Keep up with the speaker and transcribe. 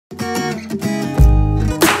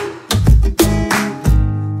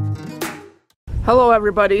Hello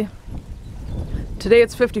everybody. Today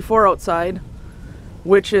it's 54 outside,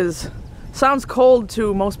 which sounds cold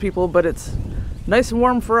to most people, but it's nice and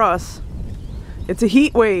warm for us. It's a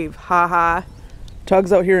heat wave, haha.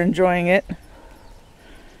 Tug's out here enjoying it.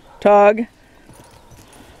 Tug.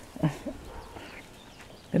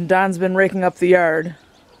 And Don's been raking up the yard,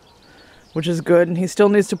 which is good, and he still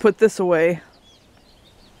needs to put this away.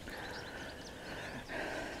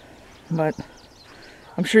 But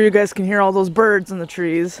I'm sure you guys can hear all those birds in the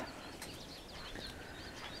trees.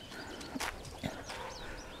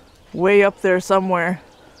 Way up there somewhere.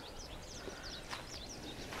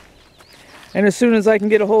 And as soon as I can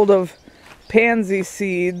get a hold of pansy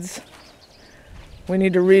seeds, we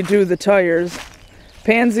need to redo the tires.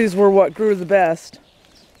 Pansies were what grew the best.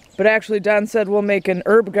 But actually Don said we'll make an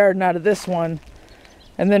herb garden out of this one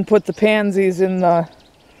and then put the pansies in the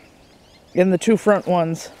two front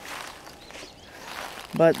ones.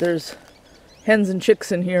 But there's hens and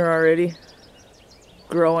chicks in here already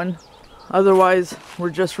growing. Otherwise, we're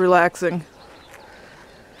just relaxing.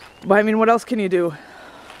 But I mean, what else can you do?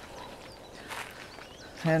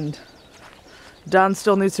 And Don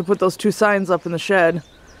still needs to put those two signs up in the shed.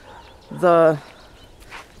 The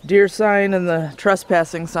deer sign and the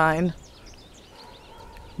trespassing sign.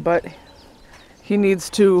 But he needs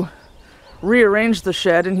to rearrange the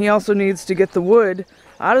shed, and he also needs to get the wood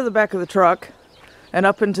out of the back of the truck and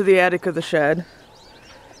up into the attic of the shed.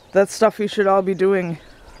 That's stuff he should all be doing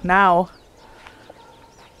now.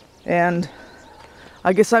 And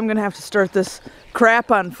I guess I'm gonna have to start this crap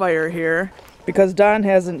on fire here because Don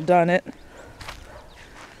hasn't done it.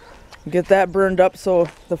 Get that burned up so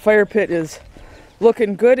the fire pit is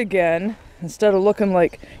looking good again instead of looking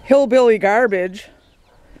like hillbilly garbage.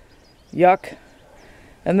 Yuck.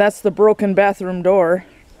 And that's the broken bathroom door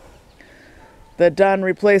that Don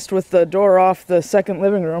replaced with the door off the second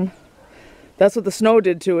living room. That's what the snow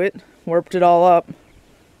did to it. Warped it all up.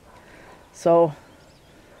 So,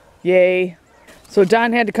 yay. So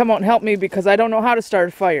Don had to come out and help me because I don't know how to start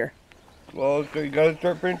a fire. Well, so you gotta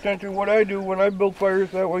start paying attention to what I do when I build fires,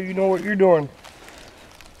 that way you know what you're doing.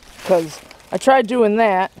 Because I tried doing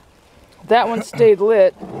that. That one stayed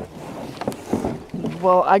lit.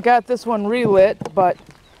 Well, I got this one relit, but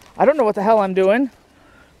I don't know what the hell I'm doing.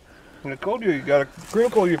 And I told you, you gotta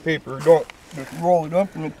crinkle your paper. Don't just roll it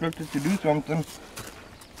up and expect it to do something.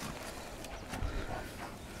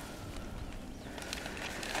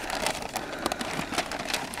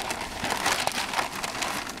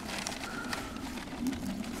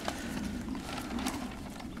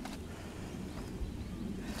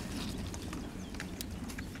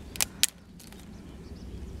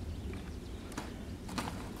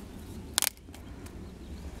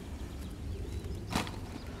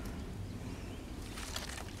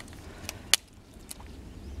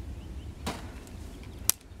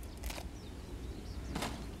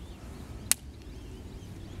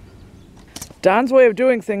 Don's way of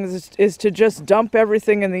doing things is to just dump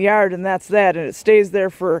everything in the yard, and that's that, and it stays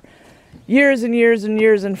there for years and years and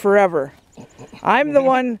years and forever. I am the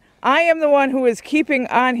one who is keeping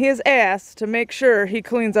on his ass to make sure he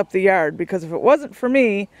cleans up the yard, because if it wasn't for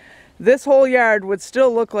me, this whole yard would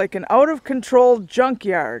still look like an out-of-control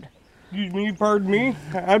junkyard. Excuse me, pardon me.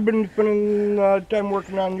 I've been spending time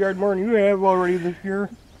working on the yard more than you have already this year.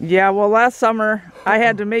 Yeah, well, last summer I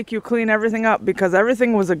had to make you clean everything up because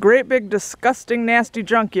everything was a great big disgusting nasty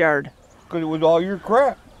junkyard. Because it was all your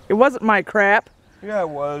crap. It wasn't my crap. Yeah, it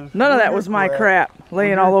was. None of that was my crap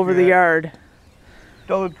laying all over the yard.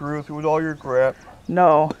 Tell the truth, it was all your crap.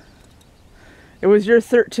 No. It was your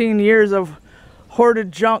 13 years of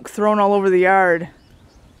hoarded junk thrown all over the yard.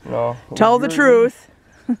 No. Tell the truth.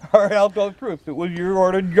 All right, I'll tell the truth. It was your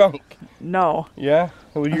hoarded junk. No. Yeah,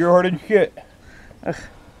 it was your hoarded shit.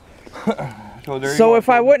 So if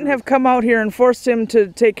I wouldn't have come out here and forced him to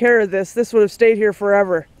take care of this, this would have stayed here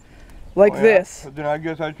forever. Like this. But then I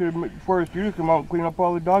guess I should have forced you to come out and clean up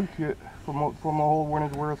all the dog shit from a whole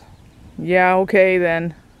winter's worth. Yeah, okay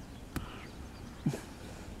then.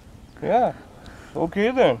 Yeah,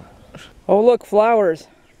 okay then. Oh look, flowers.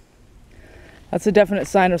 That's a definite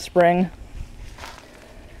sign of spring.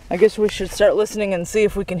 I guess we should start listening and see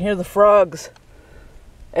if we can hear the frogs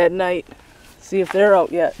at night. See if they're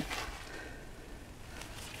out yet.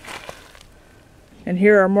 And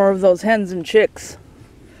here are more of those hens and chicks.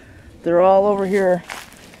 They're all over here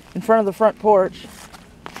in front of the front porch.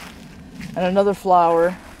 And another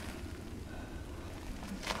flower.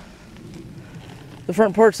 The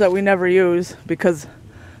front porch that we never use because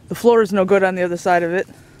the floor is no good on the other side of it.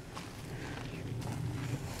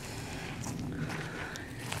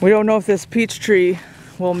 We don't know if this peach tree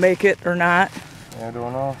will make it or not. I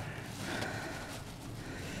don't know.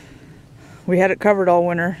 We had it covered all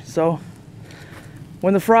winter, so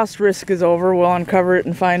when the frost risk is over, we'll uncover it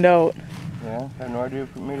and find out. Yeah, I had no idea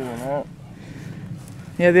if it made it or not.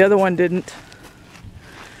 Yeah, the other one didn't.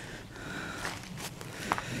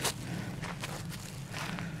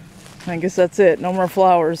 I guess that's it. No more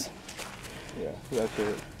flowers. Yeah, that's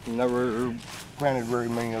it. Never planted very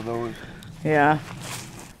many of those. Yeah.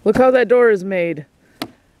 Look how that door is made.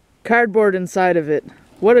 Cardboard inside of it.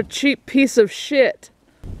 What a cheap piece of shit.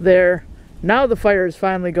 There. Now the fire is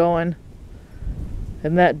finally going.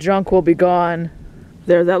 And that junk will be gone.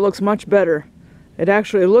 There, that looks much better. It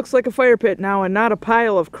actually looks like a fire pit now and not a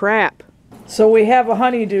pile of crap. So we have a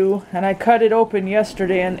honeydew, and I cut it open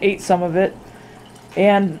yesterday and ate some of it.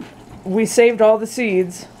 And we saved all the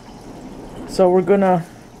seeds. So we're gonna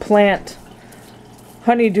plant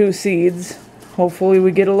honeydew seeds. Hopefully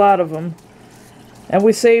we get a lot of them. And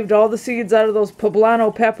we saved all the seeds out of those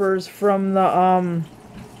poblano peppers from the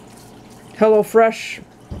HelloFresh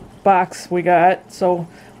box we got. So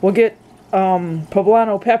we'll get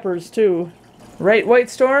poblano peppers too. Right, White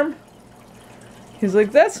Storm? He's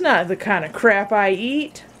like, that's not the kind of crap I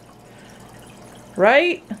eat.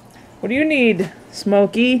 Right? What do you need,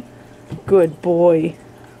 Smokey? Good boy.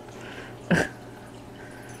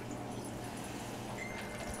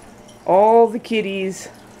 All the kitties.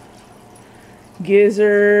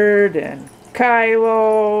 Gizzard and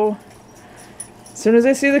Kylo. As soon as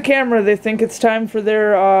they see the camera, they think it's time for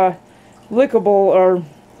their lickable or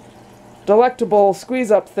delectable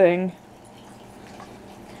squeeze-up thing.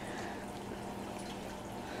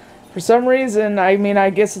 For some reason, I mean, I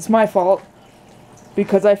guess it's my fault,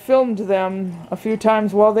 because I filmed them a few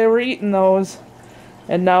times while they were eating those,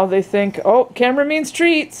 and now they think, oh, camera means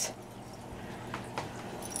treats.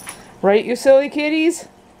 Right, you silly kitties?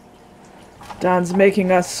 Don's making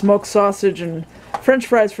us smoked sausage and French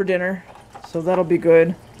fries for dinner, so that'll be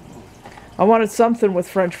good. I wanted something with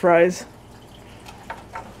French fries.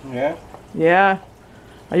 Yeah? Yeah.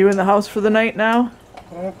 Are you in the house for the night now?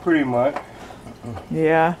 Pretty much.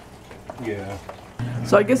 Yeah. Yeah.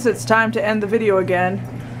 So I guess it's time to end the video again.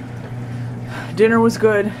 Dinner was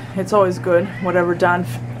good. It's always good. Whatever Don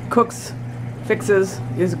cooks, fixes,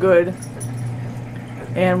 is good.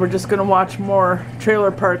 And we're just gonna watch more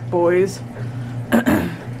Trailer Park Boys.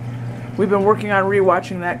 We've been working on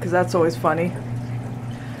rewatching that because that's always funny.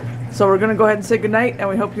 So we're gonna go ahead and say goodnight, and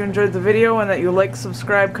we hope you enjoyed the video and that you like,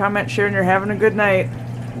 subscribe, comment, share, and you're having a good night.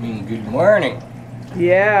 Good morning.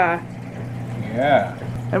 Yeah. Yeah.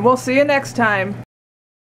 And we'll see you next time.